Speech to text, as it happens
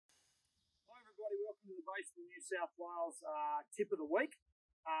welcome to the Baseball New South Wales tip of the week.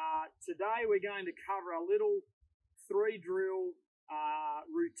 Today we're going to cover a little 3-drill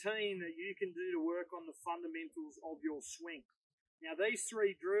routine that you can do to work on the fundamentals of your swing. Now these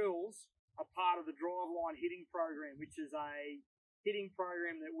 3 drills are part of the Driveline hitting program, which is a hitting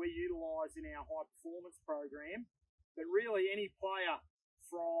program that we utilise in our high performance program. But really any player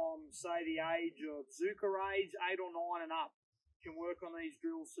from say the age of Zuka age, 8 or 9 and up, can work on these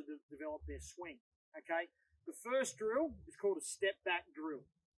drills to develop their swing. Okay, the first drill is called a step back drill.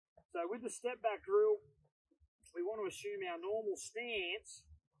 So with the step back drill, we want to assume our normal stance.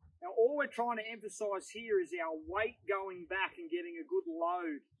 Now all we're trying to emphasize here is our weight going back and getting a good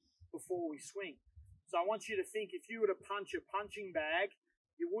load before we swing. So I want you to think, if you were to punch a punching bag,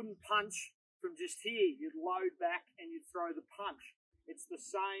 you wouldn't punch from just here. You'd load back and you'd throw the punch. It's the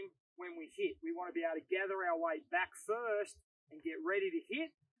same when we hit. We want to be able to gather our weight back first and get ready to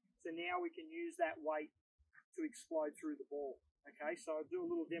hit, so now we can use that weight to explode through the ball. Okay, so I'll do a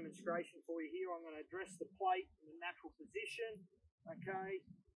little demonstration for you here. I'm going to address the plate in the natural position. Okay,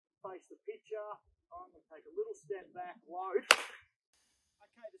 face the pitcher. I'm going to take a little step back, load.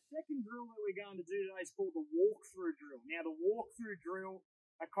 Okay, the second drill that we're going to do today is called the walkthrough drill. Now the walkthrough drill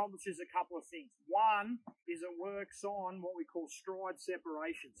accomplishes a couple of things. One is it works on what we call stride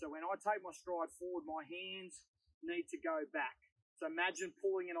separation. So when I take my stride forward, my hands need to go back. So imagine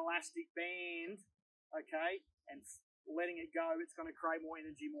pulling an elastic band, okay, and letting it go. It's going to create more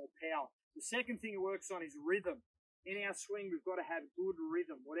energy, more power. The second thing it works on is rhythm. In our swing, we've got to have good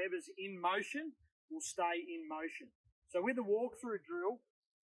rhythm. Whatever's in motion will stay in motion. So with the walkthrough drill,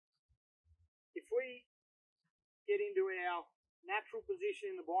 if we get into our natural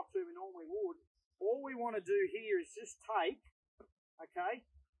position in the box where we normally would, all we want to do here is just take, okay,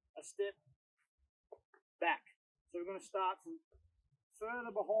 a step back. So we're going to start from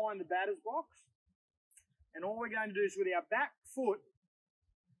further behind the batter's box. And all we're going to do is with our back foot,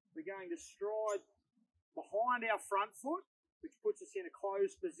 we're going to stride behind our front foot, which puts us in a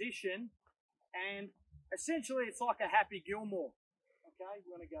closed position. And essentially it's like a Happy Gilmore. Okay,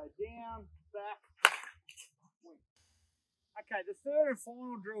 we're going to go down, back, swing. Okay, the third and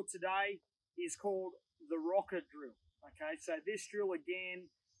final drill today is called the rocker drill. Okay, so this drill again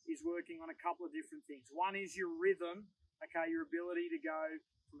is working on a couple of different things. One is your rhythm, okay, your ability to go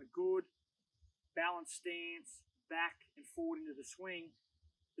from a good balanced stance back and forward into the swing.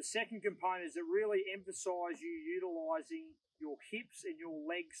 The second component is to really emphasize you utilizing your hips and your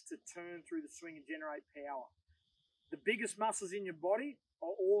legs to turn through the swing and generate power. The biggest muscles in your body are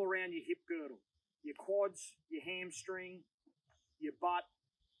all around your hip girdle, your quads, your hamstring, your butt,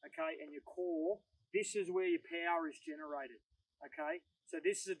 okay, and your core. This is where your power is generated, okay? So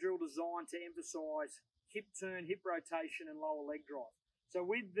this is a drill designed to emphasize hip turn, hip rotation, and lower leg drive. So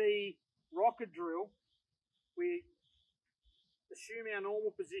with the rocker drill, we assume our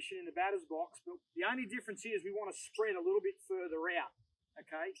normal position in the batter's box, but the only difference here is we want to spread a little bit further out,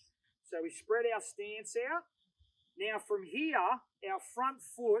 okay? So we spread our stance out. Now from here, our front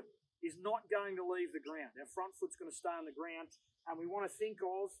foot is not going to leave the ground. Our front foot's going to stay on the ground, and we want to think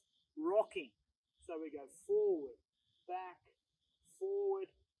of rocking. So we go forward, back,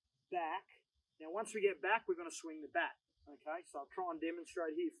 forward, back. Now once we get back, we're going to swing the bat. Okay, so I'll try and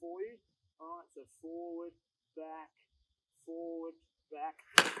demonstrate here for you. All right, so forward, back,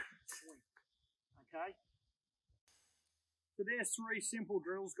 swing. Okay. So there's 3 simple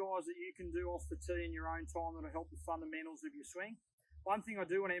drills, guys, that you can do off the tee in your own time that'll help the fundamentals of your swing. One thing I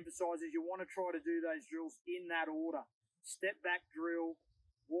do want to emphasize is you want to try to do those drills in that order. Step back drill,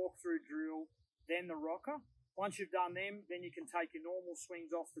 walk through drill, then the rocker. Once you've done them, then you can take your normal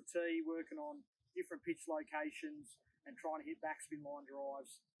swings off the tee, working on different pitch locations and trying to hit backspin line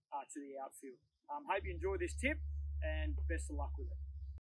drives to the outfield. Hope you enjoyed this tip, and best of luck with it.